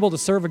miserable to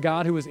serve a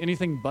God who was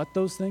anything but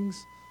those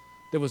things?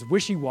 That was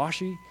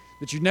wishy-washy,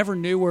 that you never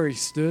knew where he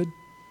stood?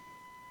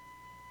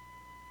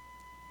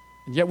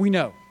 And yet we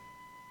know,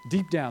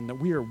 deep down, that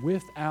we are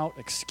without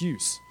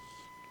excuse.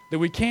 That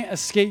we can't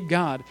escape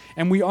God,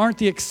 and we aren't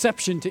the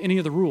exception to any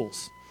of the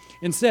rules.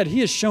 Instead,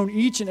 he has shown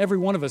each and every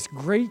one of us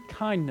great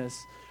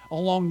kindness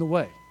along the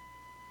way.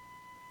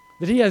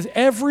 That he has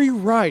every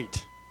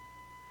right,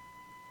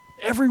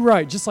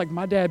 just like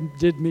my dad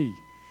did me,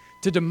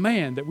 to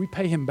demand that we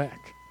pay him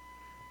back.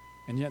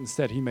 And yet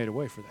instead, he made a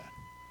way for that.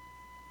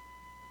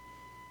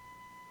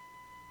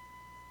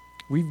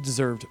 We've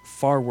deserved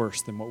far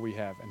worse than what we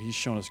have, and he's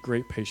shown us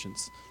great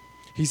patience.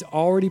 He's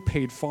already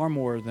paid far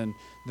more than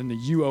the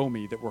you owe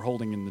me that we're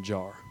holding in the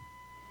jar.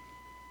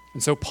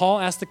 And so Paul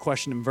asked the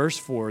question in verse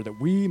 4 that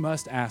we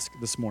must ask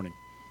this morning.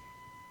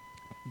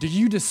 Do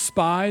you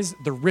despise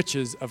the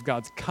riches of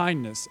God's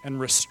kindness and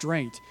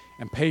restraint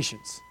and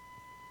patience?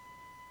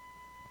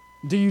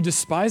 Do you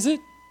despise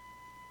it?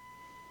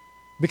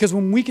 Because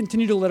when we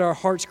continue to let our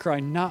hearts cry,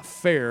 not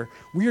fair,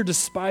 we are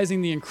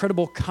despising the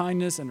incredible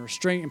kindness and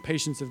restraint and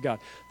patience of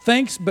God.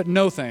 Thanks, but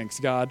no thanks,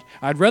 God.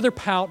 I'd rather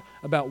pout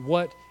about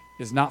what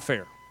is not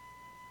fair.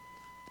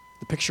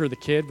 The picture of the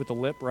kid with the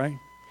lip, right?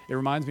 It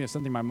reminds me of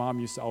something my mom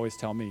used to always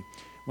tell me.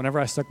 Whenever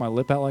I stuck my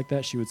lip out like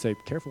that, she would say,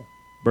 careful,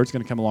 bird's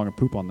going to come along and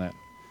poop on that.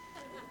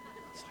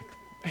 It's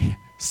like, man,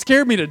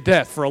 scared me to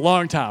death for a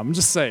long time. I'm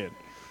just saying.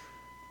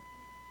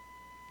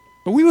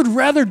 But we would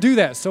rather do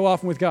that so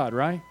often with God,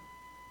 right?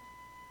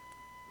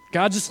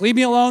 God, just leave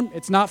me alone.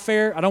 It's not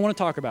fair. I don't want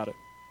to talk about it.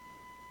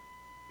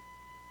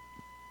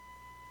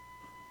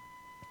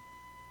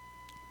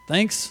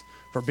 Thanks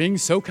for being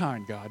so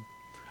kind, God.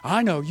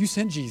 I know you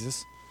sent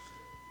Jesus.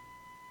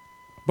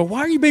 But why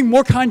are you being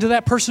more kind to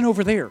that person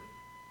over there?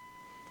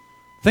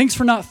 Thanks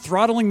for not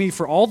throttling me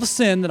for all the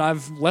sin that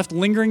I've left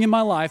lingering in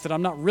my life that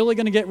I'm not really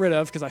going to get rid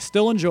of because I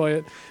still enjoy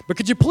it. But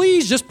could you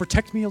please just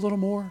protect me a little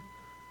more?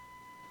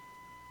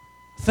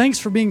 Thanks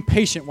for being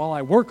patient while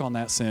I work on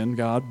that sin,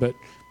 God, but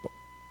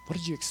what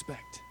did you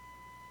expect?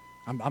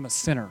 I'm a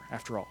sinner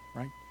after all,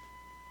 right?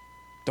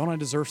 Don't I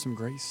deserve some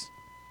grace?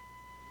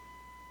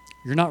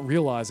 You're not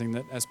realizing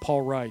that, as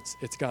Paul writes,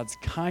 it's God's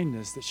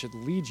kindness that should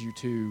lead you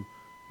to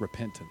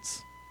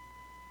repentance.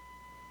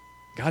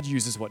 God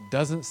uses what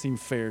doesn't seem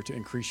fair to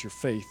increase your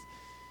faith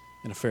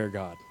in a fair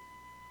God.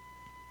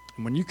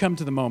 And when you come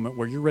to the moment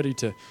where you're ready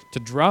to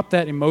drop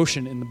that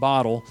emotion in the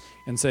bottle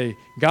and say,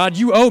 God,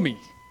 you owe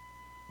me,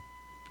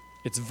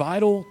 it's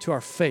vital to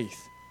our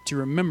faith to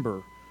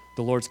remember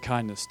the Lord's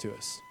kindness to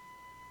us,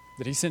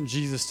 that he sent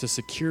Jesus to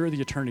secure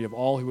the eternity of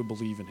all who would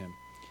believe in him.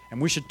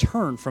 And we should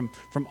turn from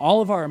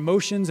all of our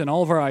emotions and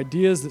all of our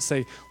ideas that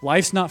say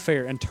life's not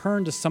fair and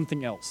turn to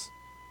something else.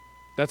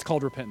 That's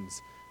called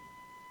repentance.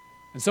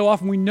 And so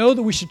often we know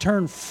that we should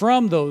turn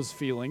from those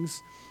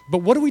feelings, but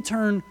what do we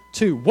turn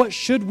to? What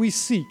should we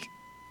seek?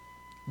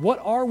 What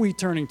are we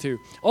turning to?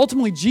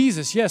 Ultimately,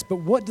 Jesus, yes, but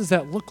what does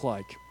that look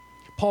like?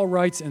 Paul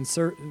writes in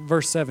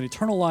verse 7,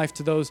 eternal life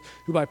to those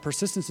who by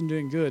persistence in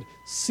doing good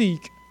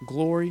seek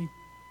glory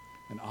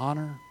and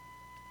honor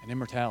and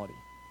immortality.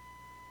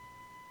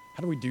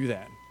 How do we do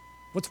that?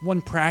 What's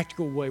one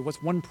practical way,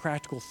 what's one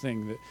practical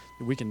thing that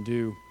we can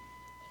do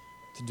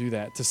to do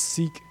that, to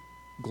seek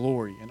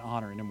glory and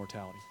honor and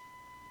immortality?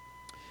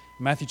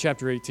 In Matthew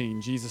chapter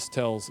 18, Jesus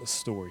tells a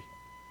story,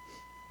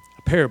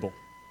 a parable.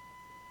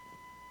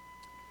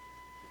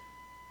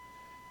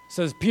 It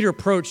says, Peter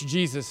approached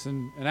Jesus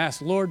and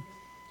asked, Lord,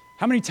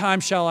 how many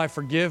times shall I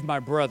forgive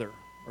my brother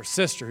or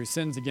sister who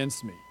sins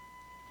against me?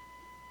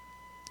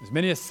 As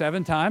many as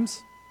 7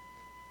 times?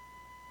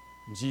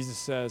 And Jesus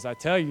says, I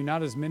tell you,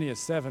 not as many as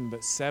 7,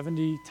 but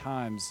 70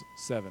 times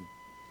 7.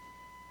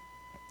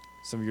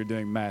 Some of you are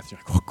doing math.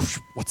 You're like,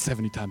 oh, what's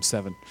 70 times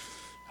 7?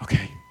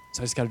 Okay,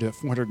 so I just got to do it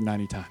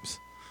 490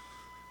 times.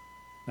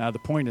 Now, the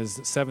point is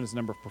that 7 is the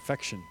number of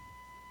perfection.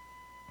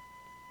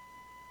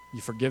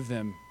 You forgive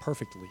them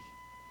perfectly.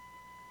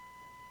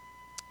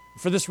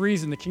 For this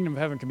reason, the kingdom of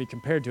heaven can be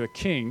compared to a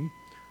king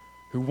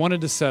who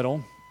wanted to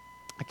settle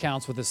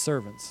accounts with his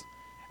servants.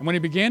 And when he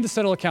began to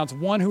settle accounts,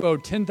 one who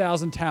owed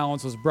 10,000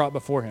 talents was brought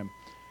before him.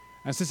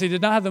 And since he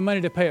did not have the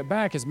money to pay it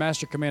back, his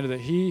master commanded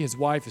that he, his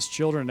wife, his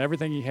children, and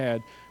everything he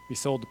had be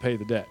sold to pay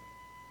the debt.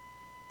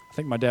 I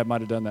think my dad might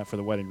have done that for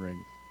the wedding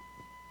ring.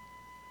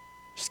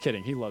 Just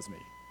kidding, he loves me.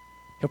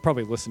 He'll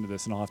probably listen to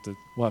this and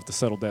we'll have to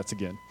settle debts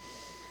again.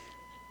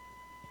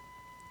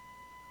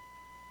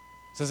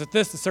 It says, at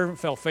this, the servant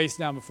fell face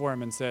down before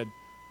him and said,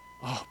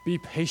 oh, be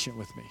patient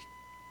with me,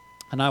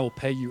 and I will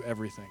pay you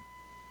everything.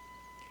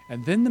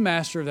 And then the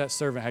master of that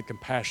servant had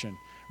compassion,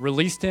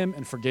 released him,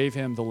 and forgave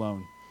him the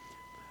loan.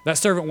 That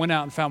servant went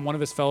out and found one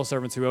of his fellow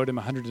servants who owed him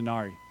 100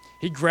 denarii.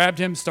 He grabbed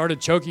him,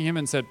 started choking him,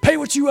 and said, pay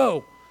what you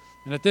owe.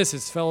 And at this,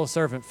 his fellow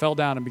servant fell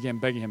down and began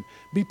begging him,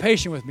 be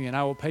patient with me, and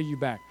I will pay you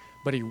back.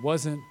 But he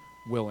wasn't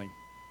willing.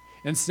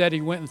 Instead,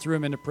 he went and threw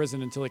him into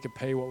prison until he could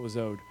pay what was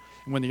owed.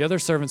 And when the other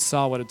servants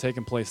saw what had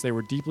taken place, they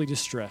were deeply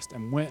distressed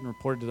and went and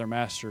reported to their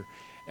master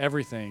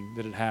everything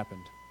that had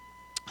happened.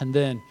 And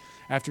then,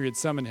 after he had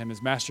summoned him,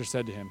 his master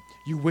said to him,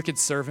 you wicked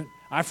servant,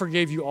 I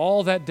forgave you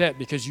all that debt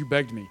because you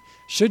begged me.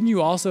 Shouldn't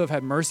you also have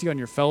had mercy on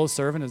your fellow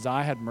servant as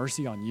I had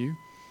mercy on you?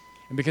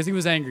 And because he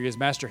was angry, his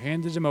master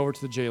handed him over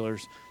to the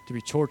jailers to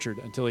be tortured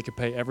until he could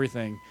pay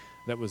everything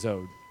that was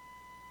owed.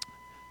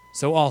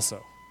 So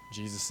also,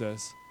 Jesus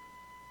says,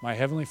 my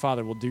heavenly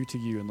Father will do to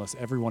you unless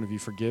every one of you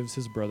forgives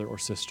his brother or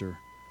sister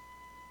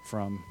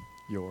from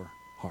your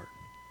heart.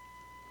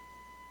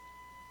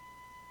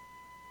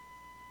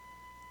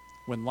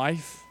 When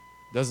life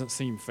doesn't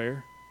seem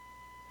fair,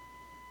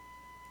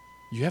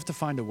 you have to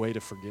find a way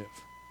to forgive.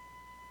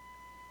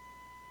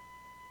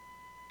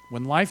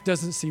 When life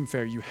doesn't seem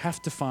fair, you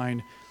have to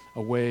find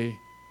a way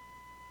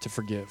to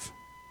forgive.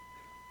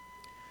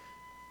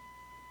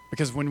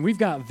 Because when we've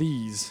got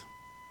these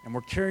and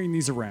we're carrying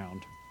these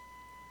around,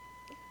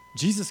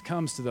 Jesus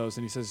comes to those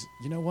and he says,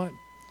 you know what?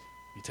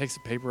 He takes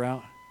the paper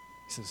out.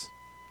 He says,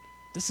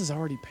 this is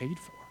already paid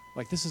for.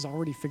 Like, this is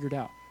already figured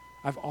out.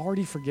 I've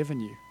already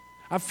forgiven you.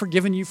 I've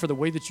forgiven you for the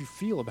way that you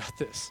feel about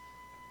this.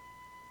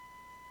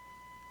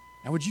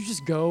 Now, would you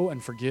just go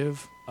and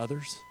forgive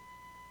others?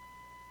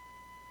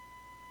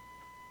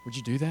 Would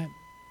you do that?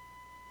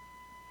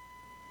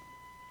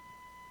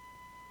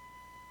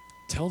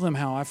 Tell them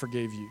how I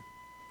forgave you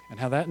and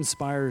how that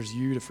inspires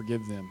you to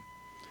forgive them.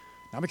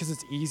 Not because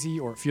it's easy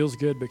or it feels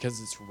good,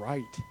 because it's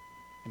right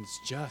and it's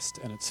just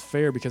and it's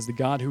fair, because the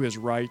God who is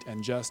right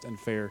and just and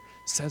fair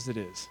says it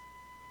is.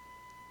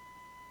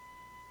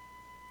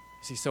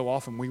 You see, so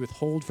often we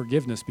withhold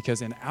forgiveness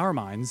because in our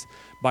minds,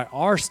 by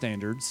our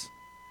standards,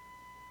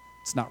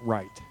 it's not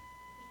right.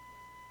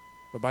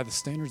 But by the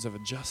standards of a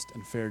just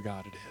and fair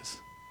God, it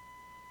is.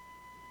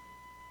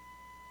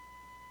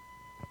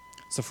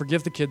 So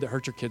forgive the kid that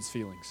hurt your kid's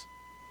feelings.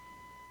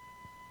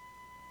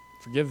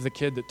 Forgive the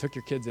kid that took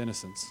your kid's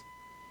innocence.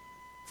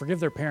 Forgive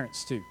their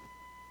parents too.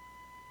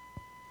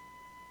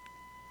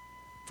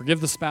 Forgive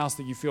the spouse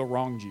that you feel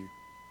wronged you.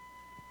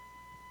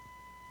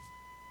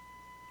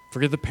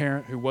 Forgive the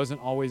parent who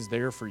wasn't always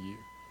there for you.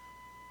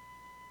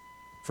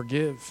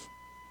 Forgive.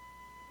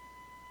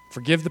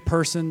 Forgive the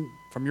person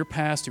from your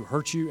past who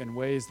hurt you in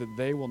ways that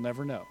they will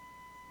never know.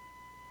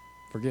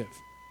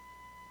 Forgive.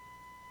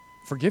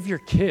 Forgive your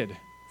kid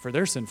for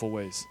their sinful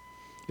ways.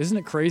 Isn't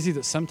it crazy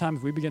that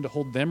sometimes we begin to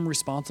hold them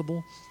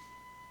responsible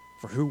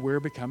for who we're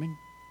becoming?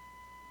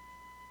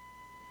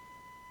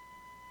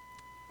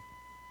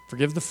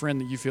 Forgive the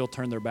friend that you feel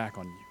turned their back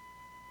on you.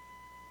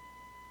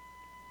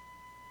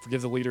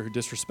 Forgive the leader who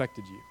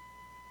disrespected you,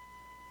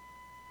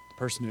 the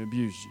person who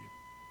abused you,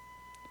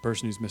 the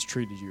person who's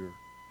mistreated you or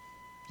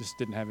just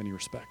didn't have any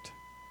respect.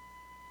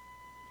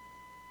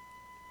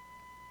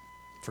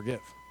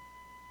 Forgive.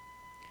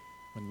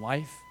 When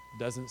life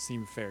doesn't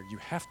seem fair, you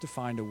have to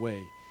find a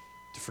way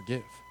to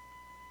forgive.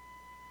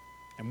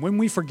 And when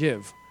we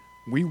forgive,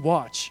 we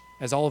watch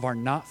as all of our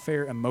not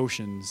fair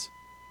emotions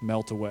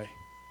melt away.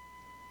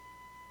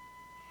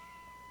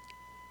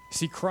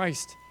 See,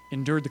 Christ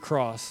endured the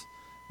cross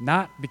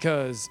not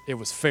because it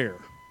was fair,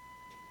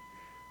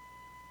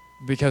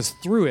 because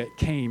through it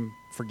came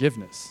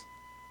forgiveness.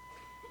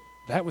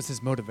 That was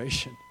his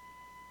motivation.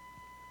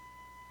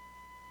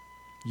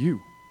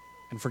 You,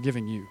 and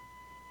forgiving you.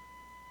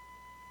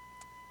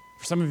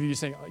 For some of you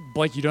saying,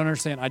 Blake, you don't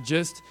understand. I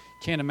just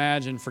can't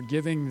imagine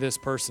forgiving this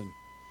person.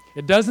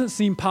 It doesn't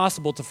seem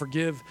possible to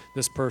forgive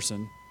this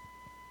person.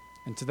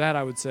 And to that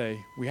I would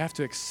say, we have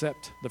to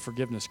accept the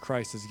forgiveness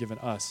Christ has given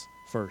us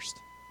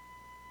first.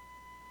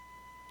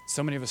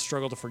 So many of us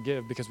struggle to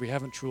forgive because we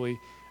haven't truly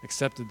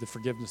accepted the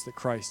forgiveness that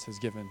Christ has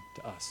given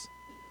to us.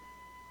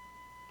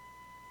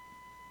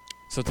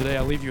 So today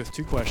I'll leave you with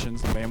two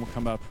questions. The band will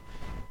come up.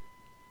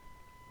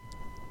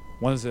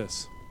 One is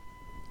this: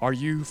 are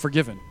you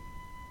forgiven?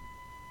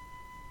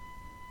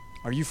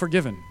 Are you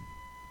forgiven?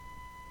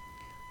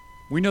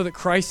 We know that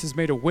Christ has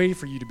made a way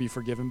for you to be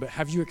forgiven, but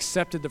have you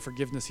accepted the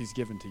forgiveness he's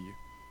given to you?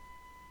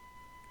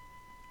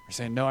 You're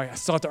saying, no, I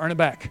still have to earn it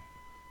back.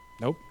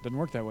 Nope, doesn't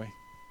work that way.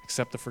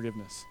 Accept the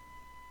forgiveness.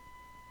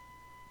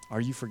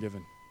 Are you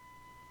forgiven?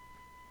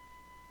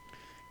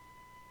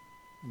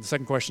 And the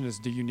second question is,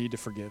 do you need to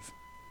forgive?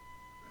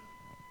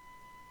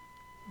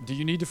 Do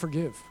you need to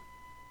forgive?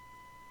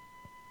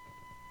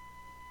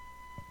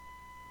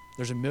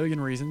 There's a million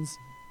reasons,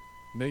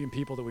 a million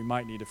people that we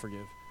might need to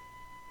forgive.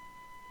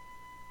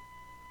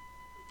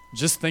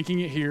 Just thinking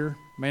it here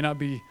may not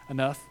be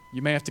enough.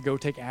 You may have to go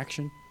take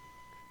action,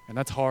 and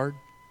that's hard.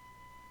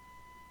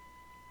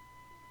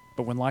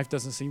 But when life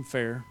doesn't seem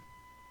fair,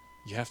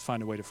 you have to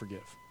find a way to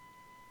forgive.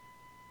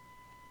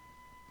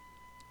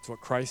 It's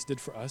what Christ did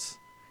for us,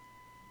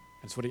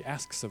 and it's what he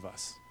asks of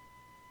us.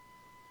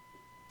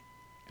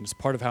 And it's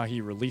part of how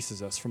he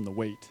releases us from the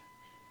weight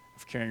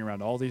of carrying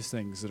around all these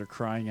things that are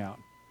crying out,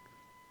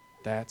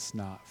 that's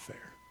not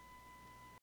fair.